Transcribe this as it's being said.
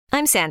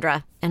I'm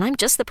Sandra, and I'm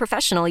just the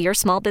professional your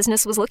small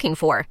business was looking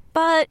for.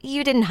 But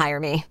you didn't hire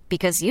me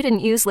because you didn't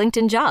use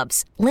LinkedIn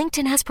Jobs.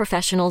 LinkedIn has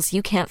professionals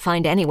you can't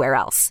find anywhere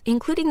else,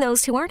 including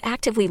those who aren't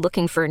actively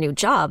looking for a new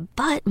job,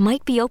 but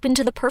might be open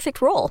to the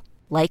perfect role,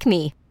 like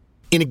me.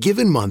 In a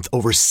given month,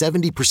 over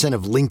 70%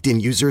 of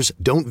LinkedIn users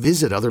don't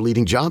visit other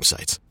leading job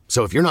sites.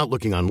 So if you're not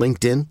looking on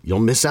LinkedIn, you'll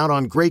miss out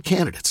on great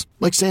candidates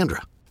like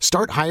Sandra.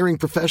 Start hiring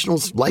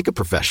professionals like a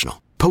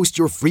professional. Post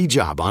your free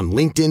job on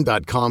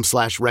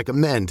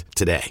linkedin.com/recommend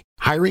today.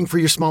 Hiring for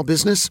your small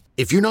business?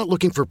 If you're not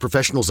looking for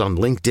professionals on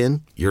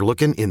LinkedIn, you're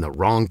looking in the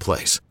wrong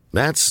place.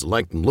 That's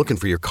like looking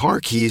for your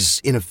car keys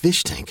in a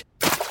fish tank.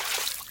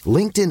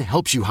 LinkedIn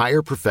helps you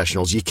hire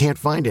professionals you can't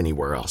find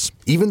anywhere else,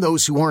 even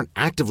those who aren't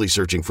actively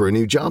searching for a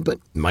new job but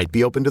might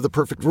be open to the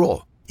perfect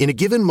role. In a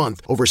given month,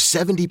 over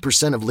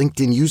 70% of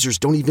LinkedIn users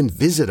don't even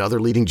visit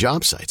other leading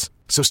job sites.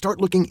 So start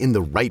looking in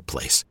the right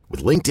place.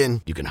 With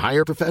LinkedIn, you can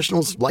hire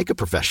professionals like a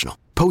professional.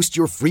 Post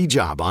your free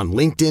job on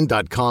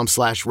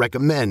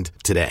linkedin.com/recommend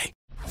today.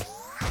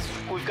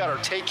 We've got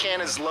our take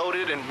cannons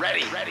loaded and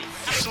ready.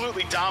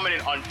 Absolutely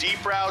dominant on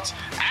deep routes.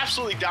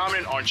 Absolutely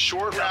dominant on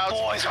short routes.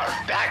 Boys are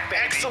back,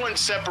 baby. Excellent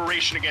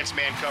separation against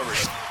man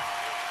coverage.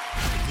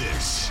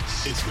 This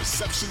is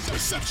Reception,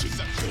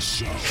 the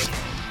show.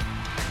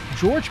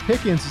 George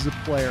Pickens is a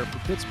player for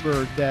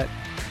Pittsburgh that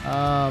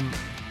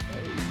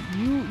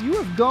you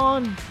have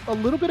gone a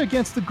little bit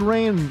against the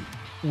grain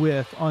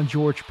with on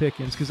George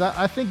Pickens, because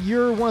I think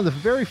you're one of the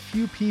very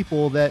few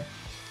people that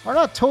are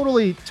not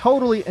totally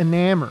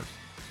enamored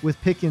with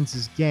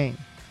Pickens' game.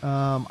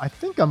 I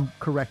think I'm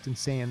correct in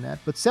saying that,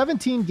 but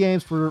 17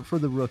 games for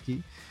the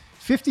rookie,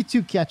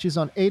 52 catches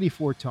on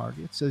 84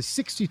 targets, a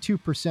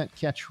 62%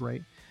 catch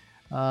rate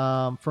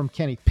from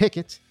Kenny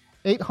Pickett,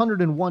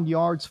 801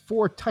 yards,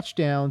 4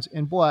 touchdowns,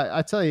 and boy,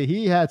 I tell you,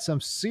 he had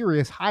some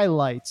serious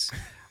highlights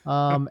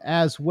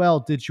as well,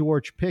 did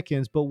George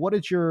Pickens. But what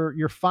did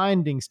your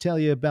findings tell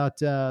you about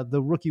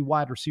the rookie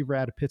wide receiver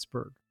out of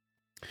Pittsburgh?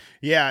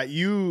 Yeah,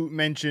 you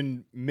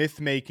mentioned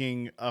myth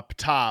making up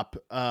top.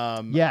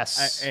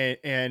 Yes.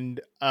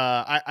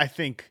 I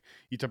think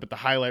you talk about the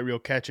highlight reel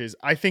catches.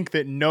 I think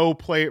that no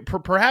player,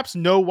 perhaps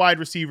no wide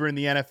receiver in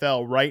the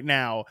NFL right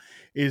now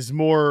is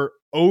more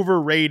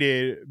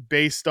overrated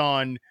based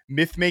on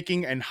myth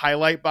making and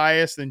highlight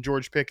bias than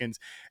George Pickens.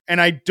 And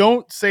I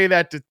don't say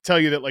that to tell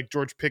you that like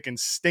George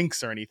Pickens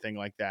stinks or anything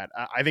like that.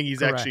 I think he's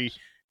Correct. actually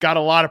got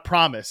a lot of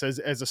promise as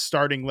a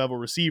starting level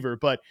receiver,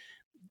 but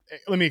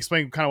let me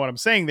explain kind of what I'm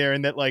saying there.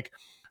 And that like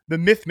the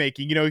myth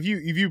making, you know, if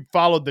you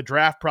followed the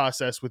draft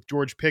process with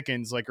George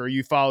Pickens, like, or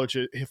you followed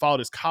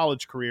his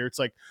college career, it's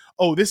like,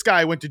 oh, this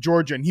guy went to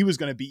Georgia and he was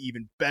going to be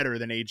even better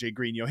than AJ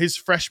Green. You know, his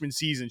freshman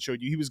season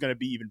showed you he was going to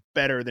be even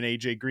better than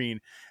AJ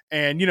Green.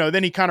 And, you know,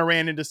 then he kind of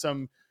ran into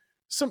some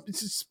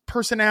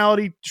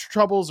personality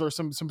troubles or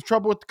some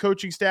trouble with the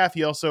coaching staff.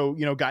 He also,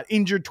 you know, got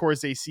injured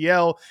towards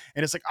ACL,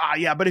 and it's like,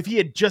 but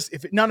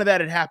if none of that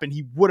had happened,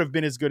 he would have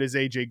been as good as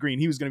AJ Green.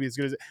 He was going to be as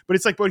good as, but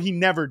it's like, but he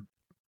never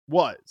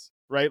was,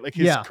 right? Like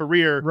his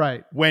career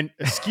went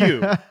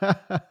askew.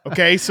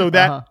 Okay. So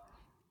that,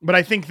 but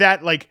I think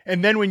that like,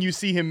 and then when you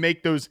see him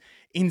make those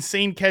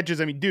insane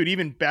catches, I mean, dude,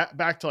 even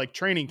back to like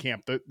training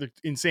camp, the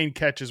insane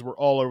catches were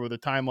all over the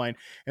timeline.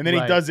 And then he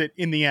does it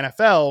in the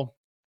NFL.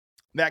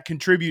 That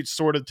contributes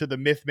sort of to the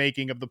myth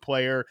making of the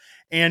player.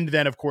 And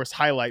then of course,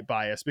 highlight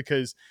bias,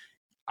 because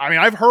I mean,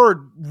 I've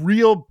heard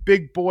real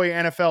big boy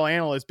NFL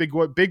analysts, big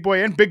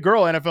boy and big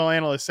girl NFL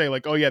analysts say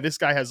like, oh yeah, this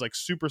guy has like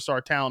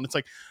superstar talent. It's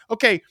like,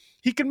 okay,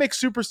 he can make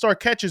superstar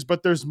catches,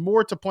 but there's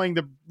more to playing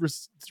the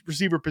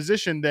receiver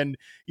position than,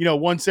 you know,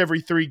 once every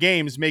 3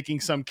 games making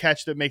some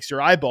catch that makes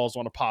your eyeballs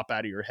want to pop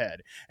out of your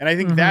head. And I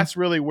think that's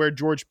really where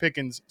George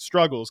Pickens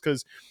struggles,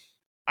 because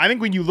I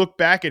think when you look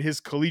back at his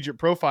collegiate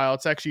profile,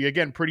 it's actually,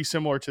 again, pretty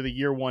similar to the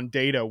year 1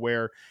 data,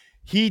 where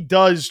he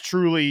does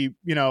truly,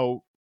 you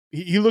know,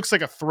 he looks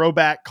like a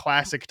throwback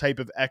classic type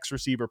of X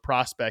receiver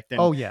prospect.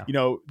 And, you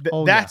know,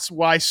 that's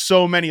why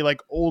so many like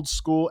old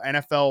school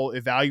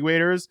NFL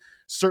evaluators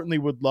certainly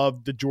would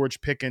love the George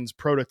Pickens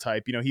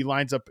prototype. You know, he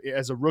lines up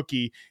as a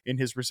rookie in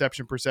his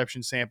reception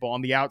perception sample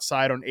on the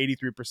outside on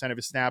 83% of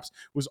his snaps,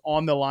 was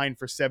on the line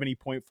for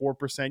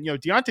 70.4%. You know,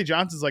 Deontay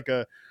Johnson's like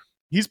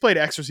he's played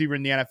X receiver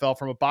in the NFL.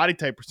 From a body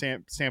type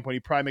standpoint, he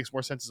probably makes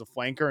more sense as a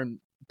flanker, and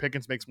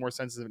Pickens makes more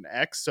sense as an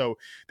X. So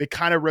they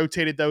kind of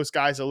rotated those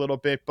guys a little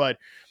bit. But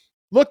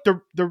look,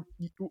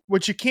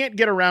 what you can't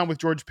get around with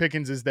George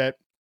Pickens is that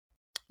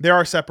there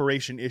are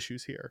separation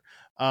issues here.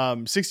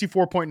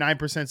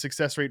 64.9%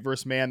 success rate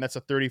versus man. That's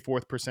a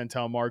 34th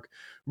percentile mark.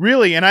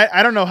 Really, and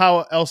I don't know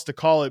how else to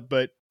call it,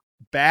 but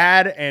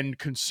bad and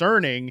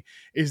concerning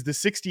is the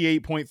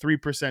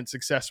 68.3%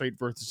 success rate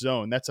versus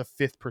zone. That's a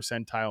 5th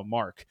percentile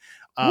mark.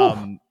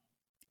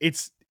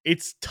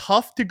 It's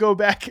tough to go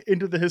back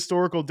into the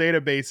historical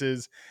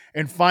databases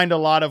and find a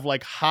lot of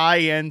like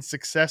high-end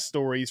success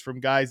stories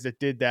from guys that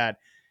did that,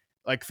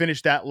 like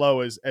finished that low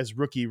as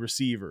rookie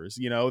receivers.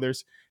 You know,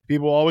 there's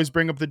people always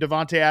bring up the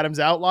Devontae Adams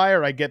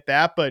outlier. I get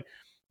that, but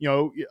you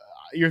know,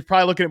 you're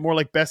probably looking at more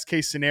like best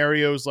case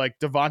scenarios, like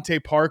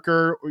Devontae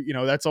Parker.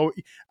 That's all.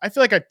 I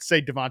feel like I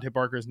say Devontae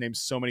Parker's name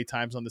so many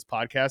times on this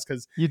podcast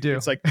because you do.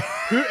 It's like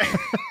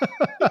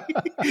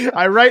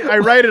I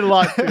write it a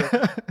lot too.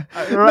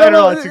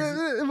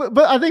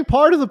 But I think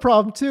part of the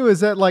problem too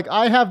is that like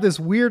I have this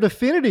weird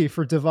affinity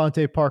for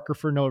Devontae Parker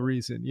for no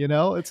reason.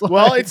 It's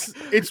like,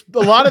 it's a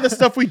lot of the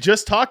stuff we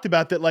just talked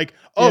about that like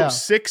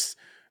 6'3",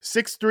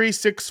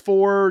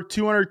 6'4",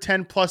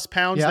 210 plus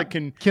pounds that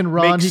can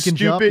run, he can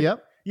jump.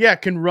 Yep. Yeah,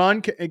 can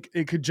run,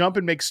 it could jump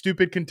and make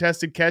stupid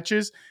contested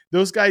catches.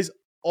 Those guys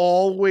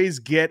always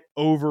get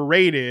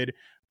overrated.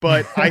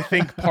 But I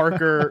think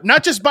Parker,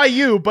 not just by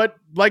you, but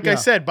like I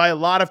said, by a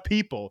lot of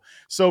people.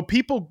 So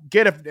people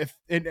get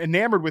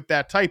enamored with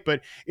that type, but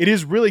it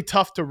is really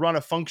tough to run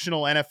a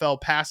functional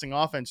NFL passing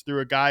offense through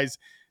a guys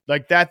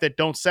like that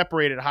don't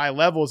separate at high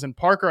levels. And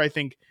Parker, I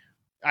think,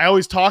 I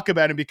always talk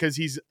about him because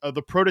he's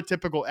the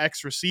prototypical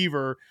X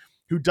receiver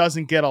who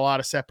doesn't get a lot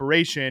of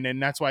separation.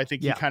 And that's why I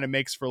think he kind of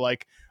makes for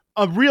like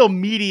a real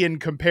median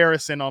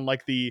comparison on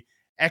like the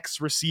X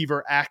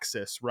receiver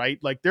axis, right?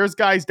 Like there's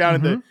guys down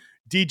in the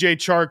DJ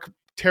Chark,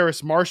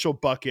 Terrace Marshall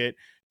bucket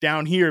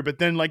down here, but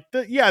then like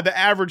the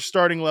average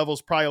starting level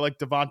is probably like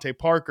Devontae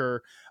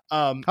Parker.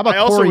 How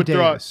about Corey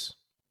Davis?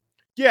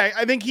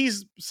 I think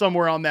he's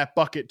somewhere on that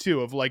bucket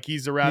too, of like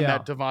he's around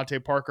that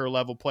Devontae Parker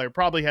level player.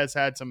 Probably has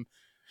had some.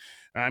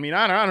 I mean,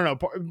 I don't know.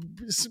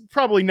 It's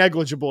probably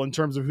negligible in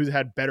terms of who's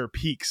had better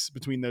peaks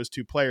between those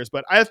two players.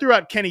 But I threw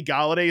out Kenny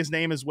Galladay's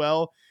name as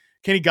well.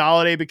 Kenny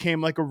Galladay became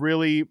like a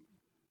really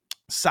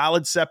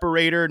solid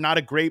separator, not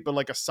a great, but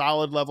like a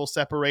solid level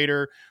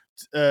separator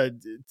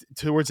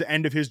towards the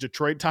end of his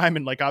Detroit time.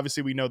 And like,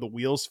 obviously we know the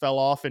wheels fell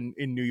off in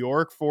New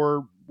York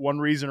for one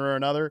reason or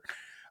another.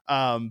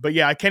 But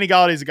yeah, Kenny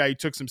Galladay is a guy who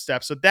took some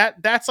steps. So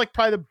that's like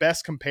probably the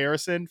best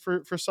comparison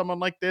for someone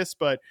like this.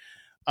 But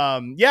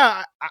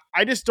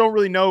I just don't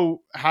really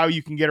know how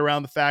you can get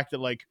around the fact that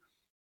like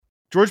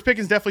George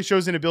Pickens definitely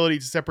shows an ability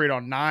to separate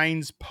on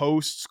nines,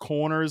 posts,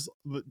 corners,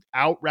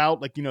 out route,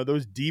 like,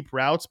 those deep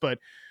routes, but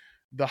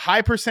the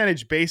high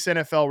percentage base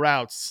NFL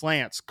routes,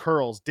 slants,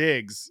 curls,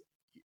 digs,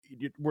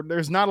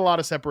 there's not a lot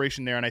of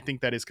separation there. And I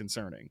think that is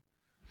concerning.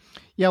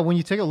 Yeah. When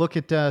you take a look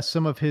at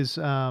some of his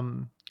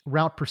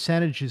route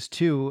percentages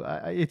too,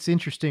 it's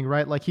interesting,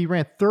 right? Like he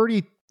ran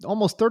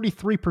almost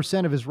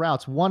 33% of his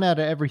routes. 1 out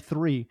of every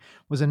 3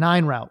 was a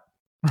 9 route.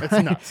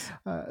 That's nuts.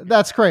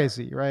 That's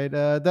crazy, right?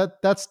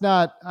 That's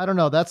not, I don't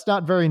know. That's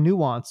not very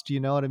nuanced. You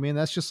know what I mean?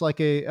 That's just like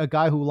a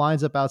guy who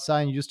lines up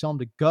outside and you just tell him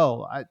to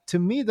go. To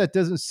me, that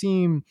doesn't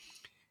seem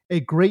a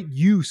great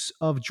use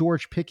of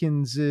George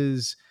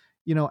Pickens's,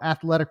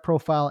 athletic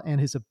profile and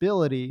his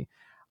ability.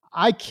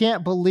 I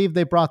can't believe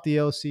they brought the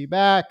OC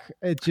back.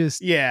 It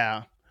just,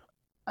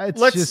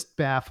 it's just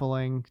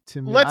baffling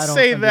to me. Let's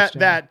say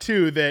that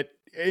too, that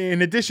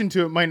in addition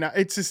to it might not,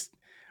 it's just,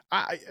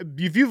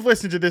 if you've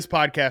listened to this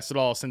podcast at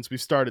all since we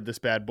started this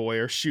bad boy,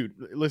 or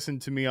listen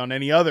to me on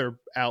any other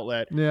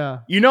outlet. Yeah.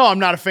 I'm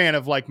not a fan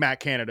of like Matt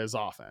Canada's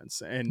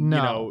offense, and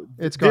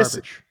it's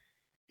garbage.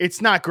 It's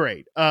not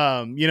great.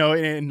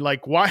 And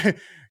like why,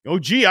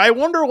 I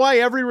wonder why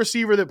every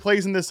receiver that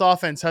plays in this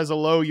offense has a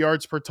low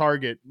yards per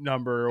target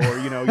number, or,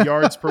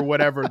 yards per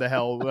whatever the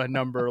hell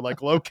number,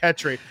 like low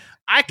catch rate.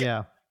 I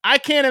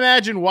can't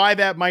imagine why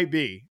that might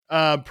be.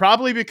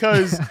 Probably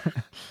because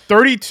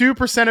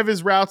 32% of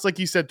his routes, like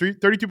you said,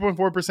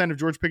 32.4% of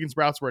George Pickens'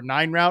 routes were a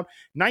 9 route,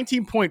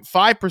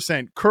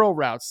 19.5% curl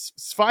routes,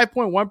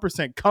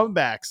 5.1%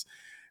 comebacks.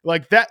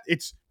 Like that,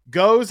 it's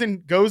goes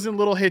in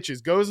little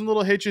hitches,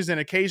 and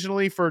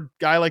occasionally for a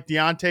guy like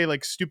Deontay,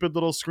 like stupid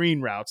little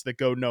screen routes that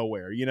go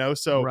nowhere,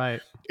 So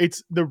right.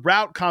 It's the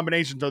route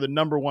combinations are the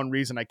number one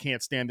reason I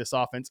can't stand this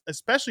offense,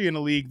 especially in a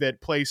league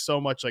that plays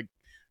so much like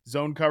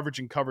zone coverage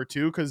and cover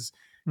 2, because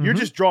you're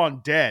just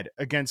drawing dead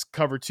against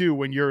cover 2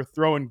 when you're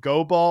throwing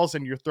go balls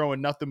and you're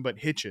throwing nothing but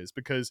hitches,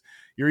 because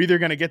you're either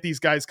going to get these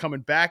guys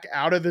coming back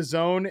out of the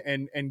zone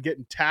and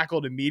getting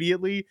tackled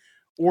immediately,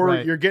 or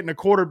you're getting a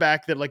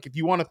quarterback that, like, if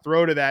you want to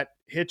throw to that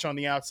hitch on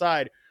the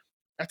outside,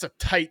 that's a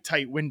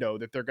tight window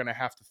that they're going to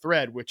have to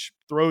thread, which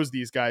throws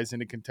these guys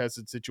into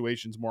contested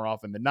situations more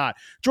often than not,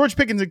 George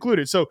Pickens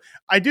included. So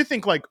I do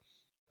think like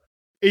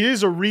it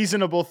is a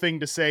reasonable thing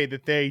to say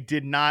that they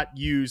did not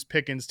use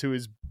Pickens to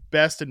his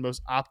best and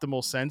most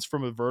optimal sense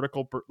from a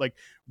vertical, like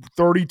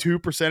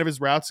 32% of his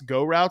routes,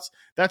 go routes.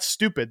 That's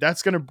stupid.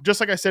 That's going to, just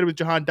like I said with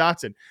Jahan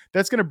Dotson,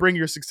 that's going to bring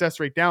your success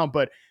rate down,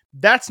 but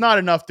that's not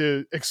enough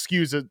to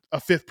excuse a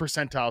 5th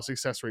percentile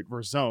success rate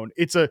versus zone.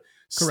 It's a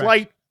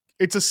slight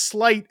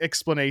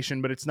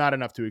explanation, but it's not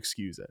enough to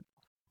excuse it.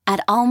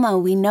 At Almo,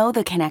 we know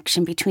the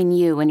connection between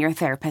you and your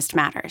therapist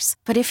matters.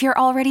 But if you're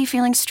already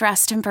feeling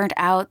stressed and burnt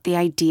out, the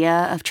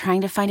idea of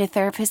trying to find a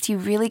therapist you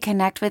really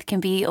connect with can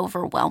be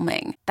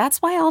overwhelming. That's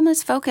why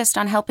Alma's focused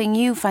on helping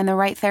you find the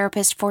right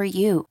therapist for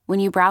you. When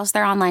you browse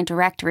their online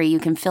directory, you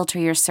can filter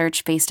your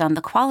search based on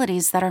the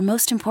qualities that are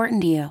most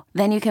important to you.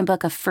 Then you can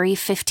book a free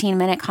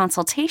 15-minute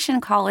consultation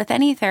call with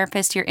any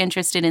therapist you're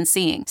interested in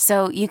seeing,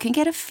 so you can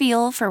get a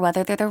feel for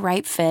whether they're the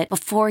right fit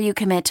before you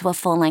commit to a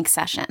full-length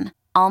session.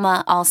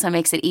 Alma also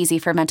makes it easy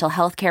for mental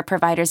health care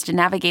providers to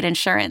navigate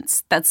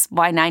insurance. That's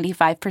why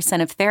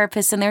 95% of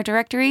therapists in their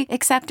directory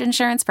accept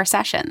insurance for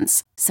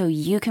sessions, so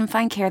you can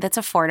find care that's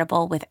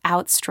affordable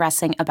without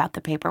stressing about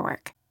the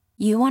paperwork.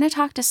 You want to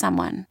talk to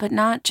someone, but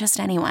not just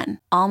anyone.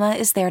 Alma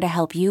is there to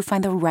help you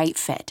find the right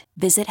fit.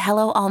 Visit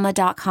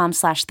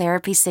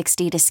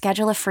helloalma.com/therapy60 to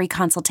schedule a free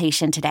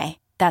consultation today.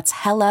 That's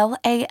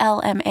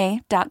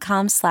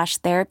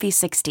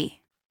helloalma.com/therapy60.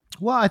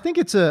 Well,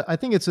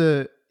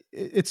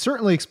 it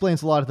certainly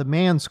explains a lot of the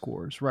man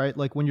scores, right?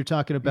 Like when you're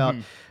talking about,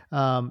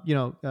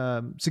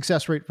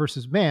 success rate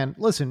versus man.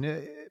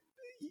 Listen,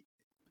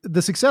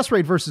 the success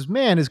rate versus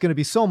man is going to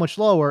be so much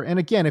lower. And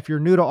again, if you're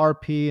new to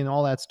RP and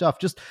all that stuff,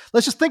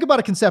 let's just think about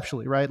it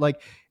conceptually, right?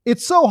 Like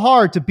it's so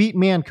hard to beat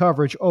man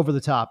coverage over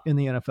the top in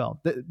the NFL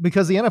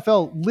because the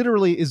NFL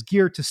literally is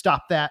geared to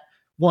stop that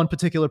one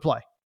particular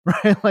play,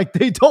 right? Like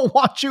they don't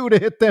want you to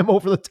hit them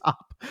over the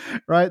top,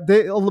 right?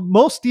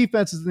 Most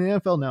defenses in the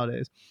NFL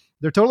nowadays,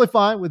 they're totally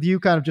fine with you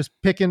kind of just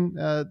picking,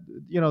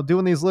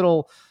 doing these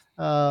little,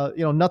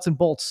 nuts and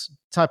bolts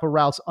type of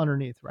routes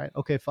underneath, right?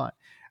 Okay, fine.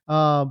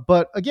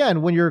 But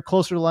again, when you're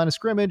closer to the line of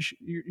scrimmage,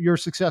 your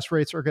success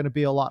rates are going to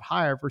be a lot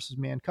higher versus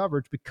man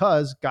coverage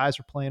because guys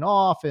are playing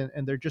off and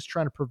they're just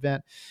trying to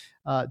prevent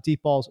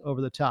deep balls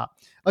over the top.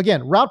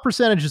 Again, route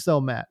percentages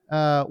though, Matt,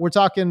 we're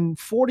talking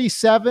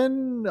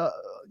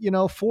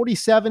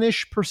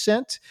 47-ish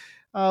percent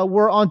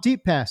were on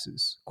deep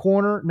passes,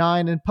 corner,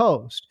 9, and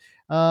post.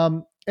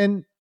 And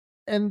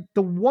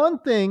the one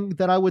thing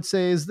that I would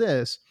say is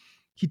this: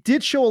 he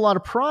did show a lot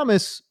of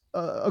promise,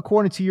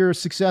 according to your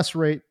success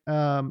rate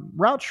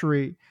route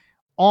tree,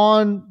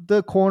 on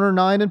the corner,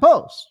 9, and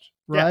post,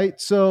 right? Yeah.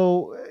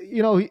 So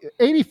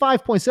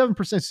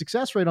 85.7%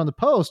 success rate on the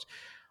post.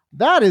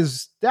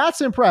 That's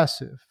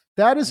impressive.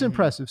 That is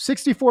impressive.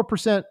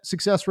 64%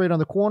 success rate on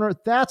the corner.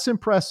 That's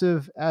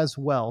impressive as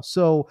well.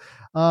 So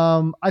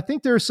I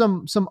think there's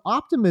some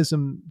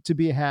optimism to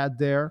be had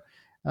there.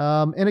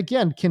 And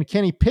again, can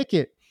Kenny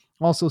Pickett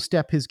also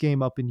step his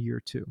game up in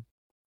year 2?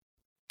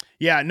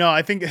 Yeah, no,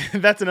 I think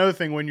that's another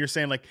thing when you're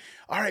saying like,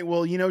 all right,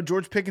 well,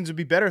 George Pickens would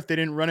be better if they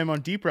didn't run him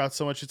on deep routes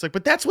so much. It's like,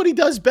 but that's what he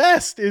does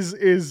best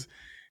is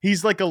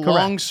he's like a Correct.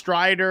 Long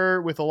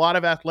strider with a lot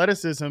of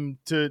athleticism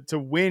to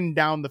win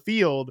down the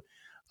field.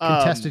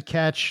 Contested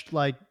catch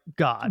like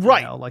God,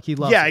 right? Like he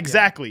loves. Yeah, it.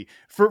 exactly.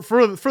 Yeah.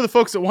 For the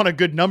folks that want a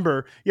good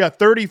number,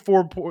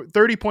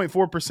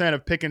 30.4%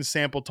 of Pickens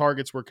sample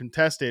targets were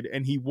contested,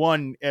 and he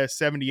won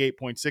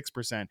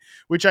 78.6%,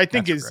 which I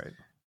think is great.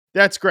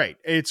 That's great.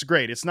 It's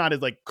great. It's not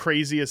as like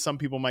crazy as some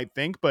people might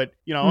think, but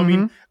I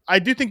mean, I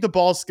do think the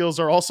ball skills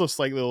are also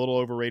slightly a little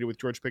overrated with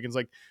George Pickens.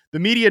 Like the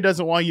media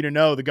doesn't want you to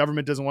know, the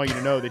government doesn't want you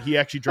to know that he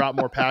actually dropped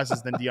more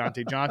passes than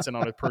Deontay Johnson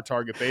on a per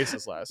target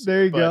basis last year.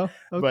 There you go.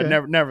 Okay.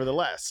 But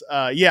nevertheless,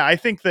 I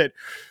think that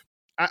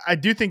I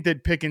do think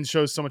that Pickens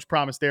shows so much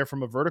promise there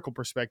from a vertical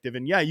perspective.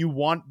 And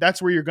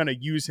that's where you're going to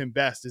use him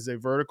best, as a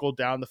vertical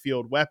down the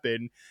field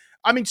weapon.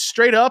 I mean,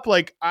 straight up,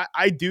 like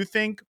I do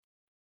think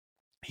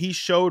he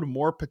showed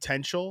more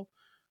potential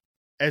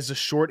as a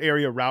short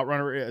area route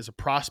runner as a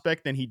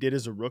prospect than he did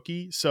as a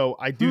rookie. So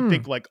I do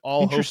think like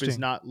all hope is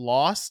not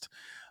lost.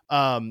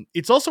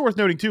 It's also worth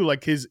noting too,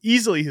 like his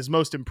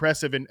most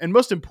impressive and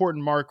most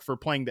important mark for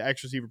playing the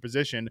X receiver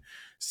position,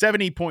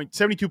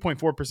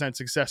 72.4%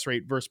 success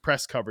rate versus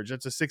press coverage.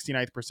 That's a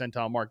 69th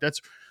percentile mark.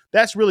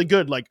 That's really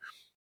good. Like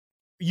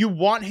you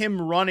want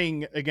him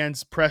running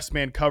against press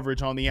man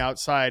coverage on the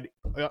outside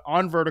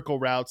on vertical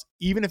routes,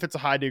 even if it's a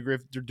high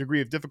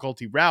degree of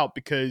difficulty route,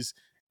 because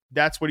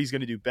that's what he's going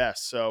to do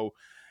best. So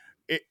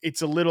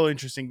it's a little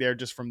interesting there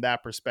just from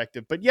that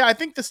perspective. But yeah, I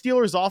think the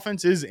Steelers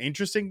offense is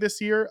interesting this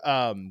year.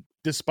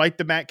 Despite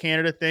the Matt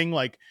Canada thing,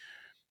 like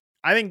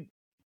I think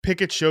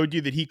Pickett showed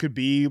you that he could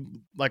be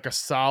like a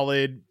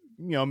solid,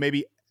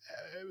 maybe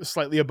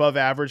slightly above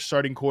average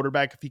starting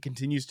quarterback if he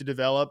continues to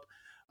develop.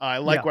 I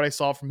like what I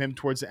saw from him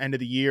towards the end of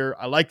the year.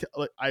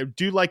 I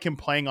do like him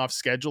playing off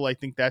schedule. I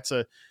think that's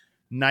a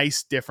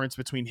nice difference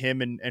between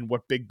him and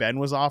what Big Ben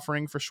was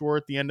offering for sure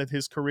at the end of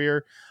his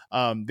career.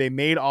 They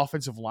made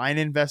offensive line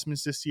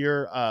investments this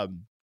year.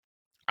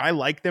 I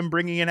like them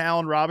bringing in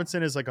Allen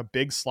Robinson as like a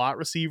big slot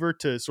receiver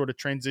to sort of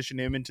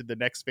transition him into the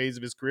next phase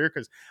of his career.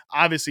 Cause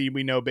obviously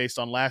we know based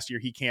on last year,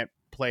 he can't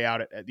play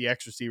out at the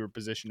X receiver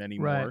position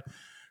anymore. Right.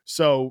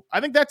 So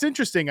I think that's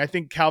interesting. I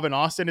think Calvin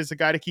Austin is a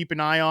guy to keep an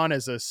eye on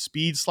as a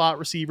speed slot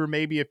receiver,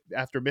 maybe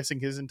after missing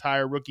his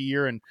entire rookie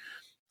year. And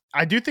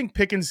I do think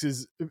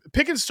Pickens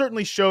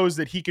certainly shows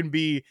that he can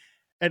be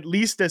at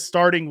least a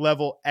starting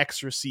level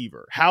X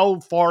receiver.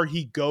 How far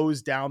he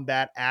goes down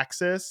that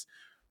axis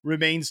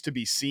remains to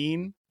be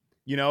seen.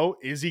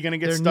 Is he going to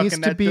get stuck in that? There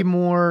needs to be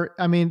more.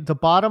 I mean, the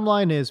bottom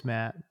line is,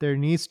 Matt, there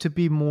needs to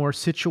be more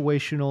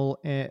situational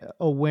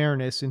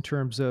awareness in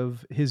terms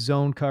of his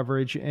zone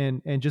coverage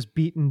and just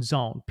beating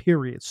zone,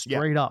 period,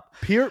 straight up.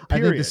 Period.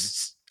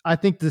 I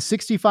think the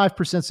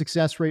 65%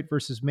 success rate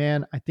versus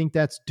man, I think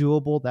that's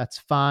doable. That's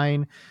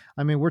fine.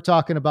 I mean, we're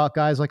talking about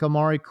guys like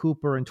Amari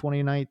Cooper in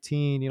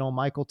 2019,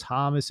 Michael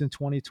Thomas in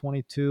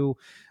 2022.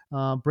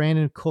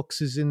 Brandon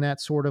Cooks is in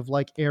that sort of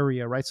like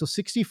area, right? So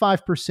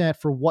 65%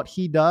 for what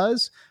he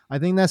does, I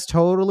think that's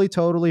totally,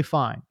 totally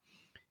fine.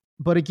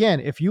 But again,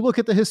 if you look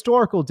at the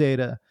historical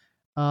data,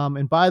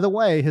 and by the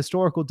way,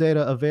 historical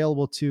data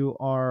available to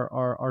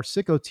our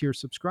Sicko tier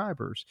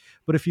subscribers.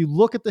 But if you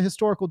look at the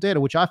historical data,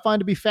 which I find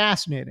to be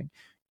fascinating,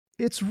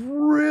 it's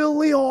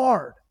really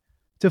hard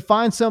to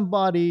find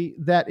somebody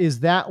that is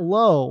that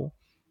low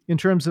in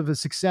terms of a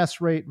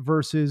success rate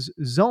versus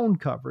zone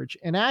coverage.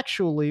 And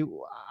actually,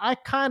 I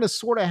kind of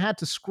sort of had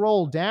to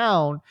scroll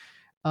down,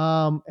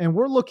 and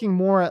we're looking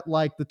more at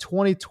like the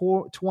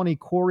 2020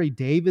 Corey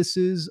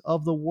Davises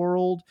of the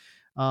world.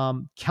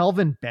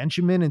 Kelvin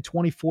Benjamin in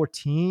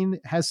 2014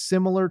 has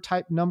similar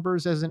type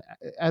numbers as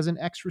an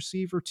X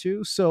receiver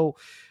too. So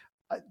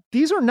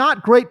these are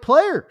not great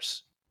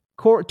players.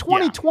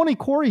 2020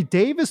 Corey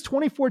Davis,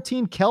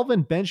 2014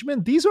 Kelvin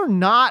Benjamin. These are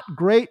not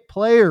great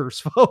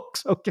players,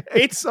 folks. Okay,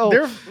 that's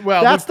the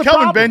Kelvin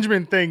problem.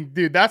 Benjamin thing,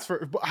 dude. That's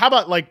for. How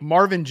about like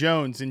Marvin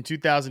Jones in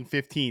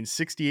 2015,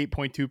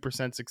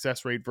 68.2%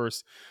 success rate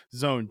versus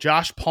zone.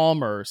 Josh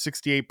Palmer,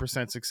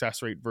 68%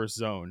 success rate versus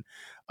zone.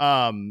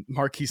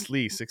 Marquise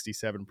Lee,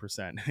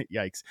 67%.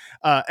 Yikes.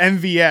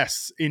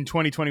 MVS in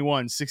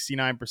 2021,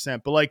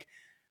 69%. But like,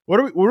 what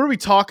are we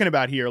talking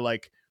about here?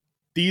 Like,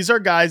 these are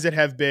guys that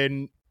have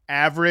been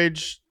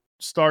average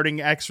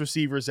starting X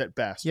receivers at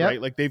best,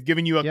 right? Like they've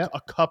given you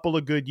a couple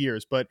of good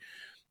years,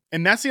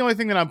 and that's the only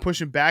thing that I'm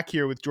pushing back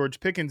here with George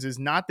Pickens is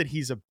not that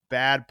he's a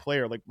bad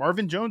player. Like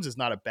Marvin Jones is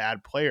not a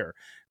bad player.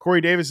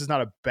 Corey Davis is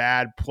not a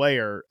bad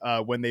player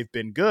when they've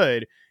been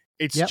good.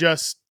 It's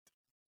just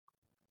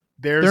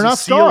they're not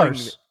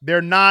stars.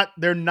 They're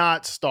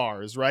not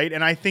stars, right?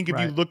 And I think if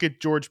you look at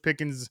George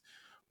Pickens'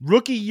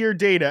 rookie year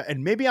data,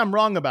 and maybe I'm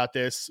wrong about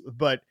this,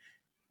 but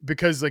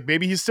because like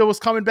maybe he still was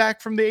coming back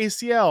from the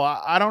ACL.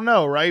 I don't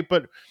know. Right.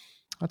 But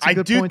I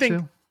do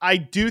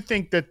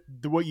think that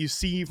what you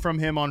see from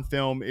him on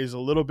film is a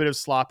little bit of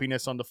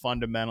sloppiness on the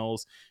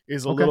fundamentals,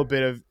 is a little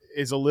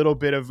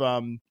bit of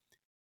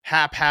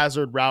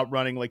haphazard route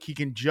running. Like he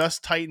can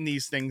just tighten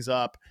these things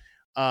up.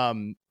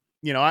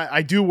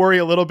 I do worry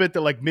a little bit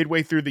that like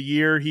midway through the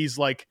year, he's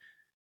like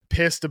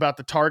pissed about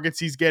the targets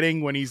he's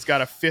getting when he's got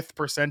a 5th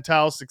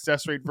percentile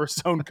success rate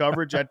versus zone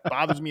coverage. That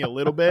bothers me a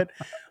little bit,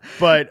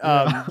 but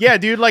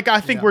dude, like I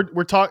think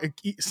we're talking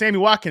Sammy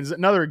Watkins,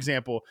 another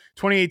example,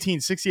 2018,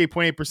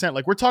 68.8%.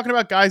 Like we're talking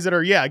about guys that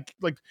are,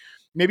 like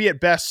maybe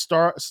at best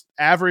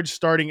average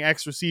starting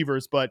X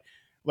receivers. But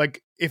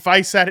like if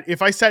I sat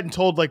and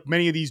told like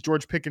many of these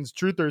George Pickens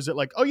truthers that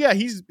like, oh yeah,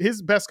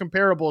 his best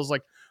comparable is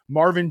like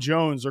Marvin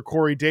Jones or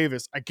Corey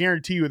Davis, I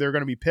guarantee you they're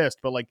going to be pissed.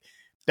 But like,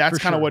 that's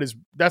kind of what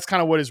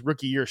his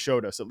rookie year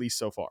showed us, at least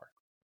so far.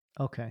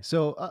 Okay.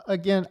 So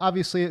again,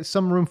 obviously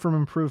some room for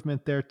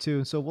improvement there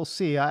too. So we'll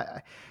see.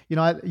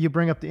 You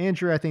bring up the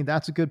injury. I think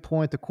that's a good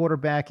point. The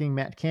quarterbacking,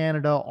 Matt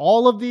Canada,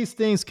 all of these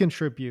things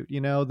contribute.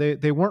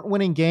 They weren't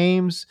winning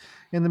games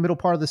in the middle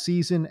part of the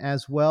season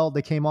as well.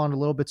 They came on a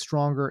little bit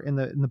stronger in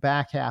the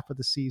back half of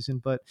the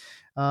season, but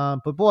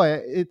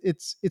boy,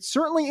 it's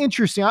certainly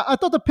interesting. I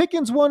thought the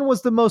Pickens one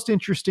was the most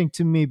interesting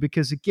to me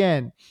because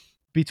again,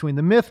 between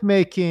the myth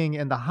making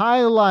and the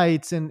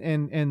highlights and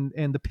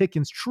the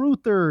Pickens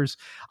truthers,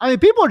 I mean,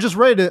 people are just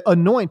ready to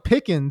anoint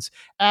Pickens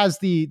as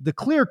the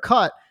clear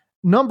cut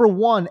number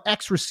one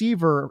X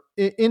receiver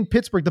in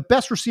Pittsburgh, the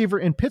best receiver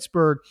in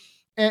Pittsburgh.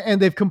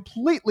 And they've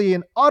completely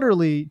and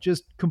utterly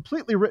just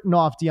completely written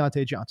off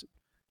Deontay Johnson.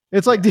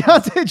 It's like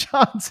Deontay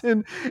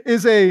Johnson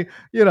is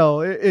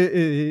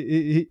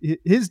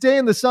his day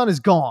in the sun is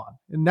gone.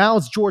 And now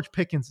it's George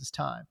Pickens'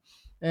 time.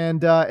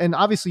 And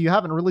obviously you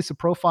haven't released a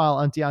profile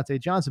on Deontay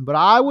Johnson, but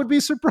I would be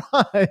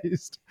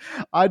surprised.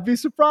 I'd be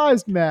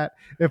surprised, Matt,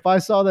 if I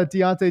saw that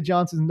Deontay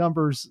Johnson's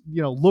numbers,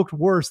 looked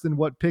worse than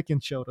what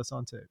Pickens showed us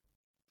on tape.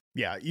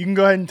 Yeah, you can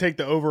go ahead and take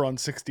the over on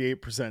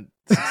 68%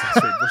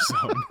 success rate per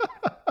zone.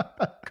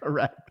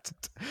 Correct.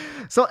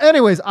 So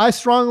anyways, I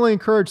strongly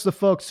encourage the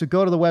folks to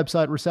go to the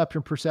website,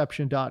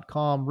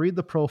 receptionperception.com, read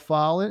the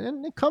profile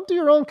and come to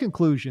your own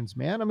conclusions,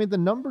 man. I mean, the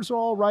numbers are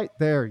all right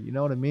there. You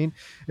know what I mean?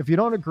 If you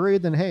don't agree,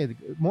 then hey,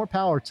 more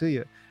power to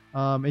you.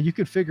 And you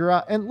could figure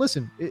out, and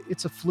listen,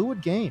 it's a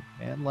fluid game,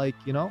 man.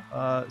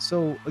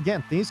 So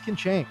again, things can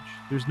change.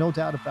 There's no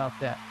doubt about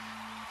that.